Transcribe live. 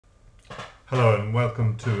Hello and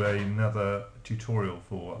welcome to another tutorial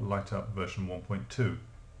for LightUp version 1.2.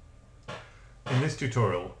 In this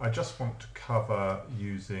tutorial I just want to cover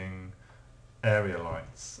using area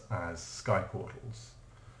lights as sky portals.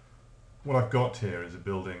 What I've got here is a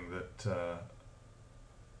building that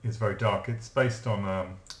is very dark. It's based on a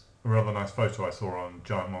rather nice photo I saw on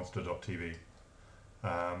giantmonster.tv.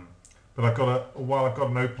 But while I've got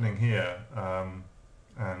an opening here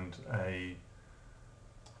and a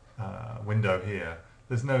window here,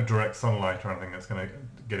 there's no direct sunlight or anything that's going to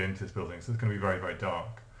get into this building, so it's going to be very, very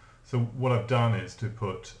dark. So what I've done is to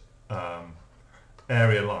put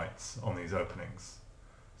area lights on these openings.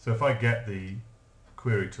 So if I get the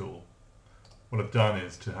query tool, what I've done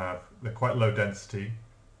is to have, they're quite low density,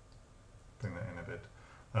 bring that in a bit,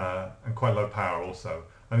 and quite low power also.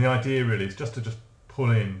 And the idea really is just to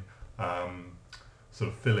pull in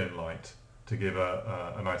sort of fill-in light to give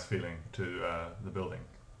a nice feeling to the building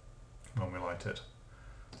when we light it.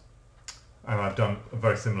 And I've done a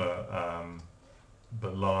very similar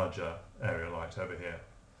but larger area light over here.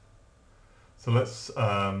 So let's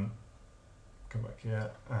come back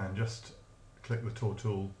here and just click the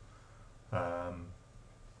tool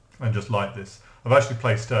and just light this. I've actually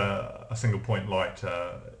placed a single point light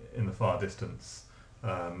in the far distance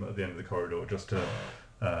at the end of the corridor just to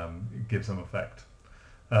give some effect.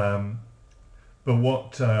 But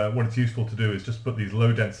what it's useful to do is just put these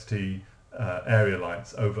low density area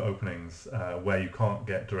lights over openings where you can't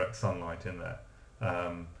get direct sunlight in there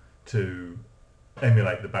to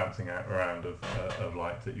emulate the bouncing around of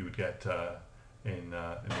light that you would get in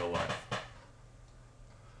real life.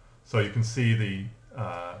 So you can see the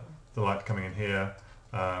light coming in here.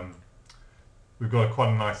 We've got quite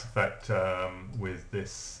a nice effect with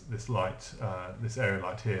this light, this area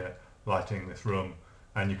light here, lighting this room.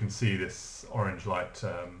 And you can see this orange light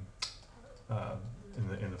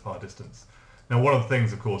in the far distance. Now, one of the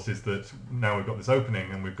things, of course, is that now we've got this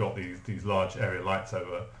opening and we've got these large area lights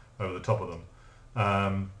over the top of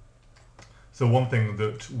them. So one thing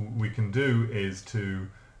that we can do is to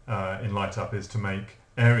in LightUp is to make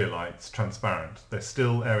area lights transparent. They're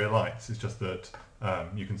still area lights. It's just that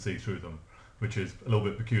you can see through them, which is a little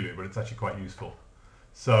bit peculiar, but it's actually quite useful.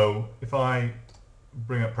 So if I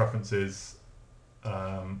bring up preferences.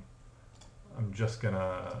 I'm just going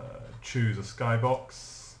to choose a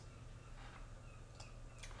skybox.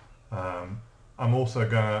 I'm also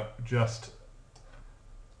going to just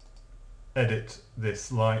edit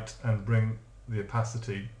this light and bring the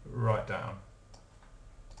opacity right down.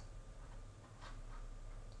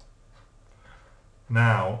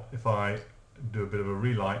 Now, if I do a bit of a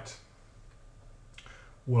relight,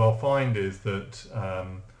 what I'll find is that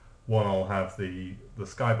one, I'll have the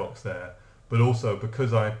skybox there, but also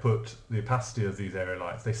because I put the opacity of these area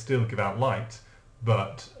lights, they still give out light,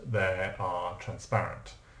 but they are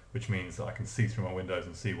transparent, which means that I can see through my windows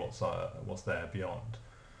and see what's there beyond.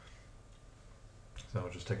 So I'll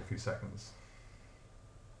just take a few seconds.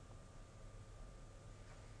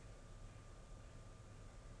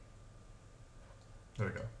 There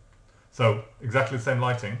we go. So exactly the same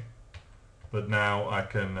lighting, but now I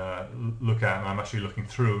can look at, and I'm actually looking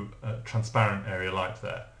through a transparent area light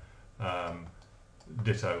there.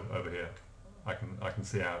 Ditto over here. I can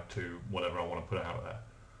see out to whatever I want to put out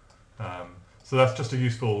there. So that's just a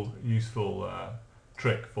useful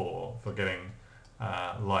trick for getting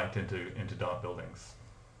light into dark buildings.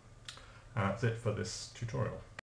 And that's it for this tutorial.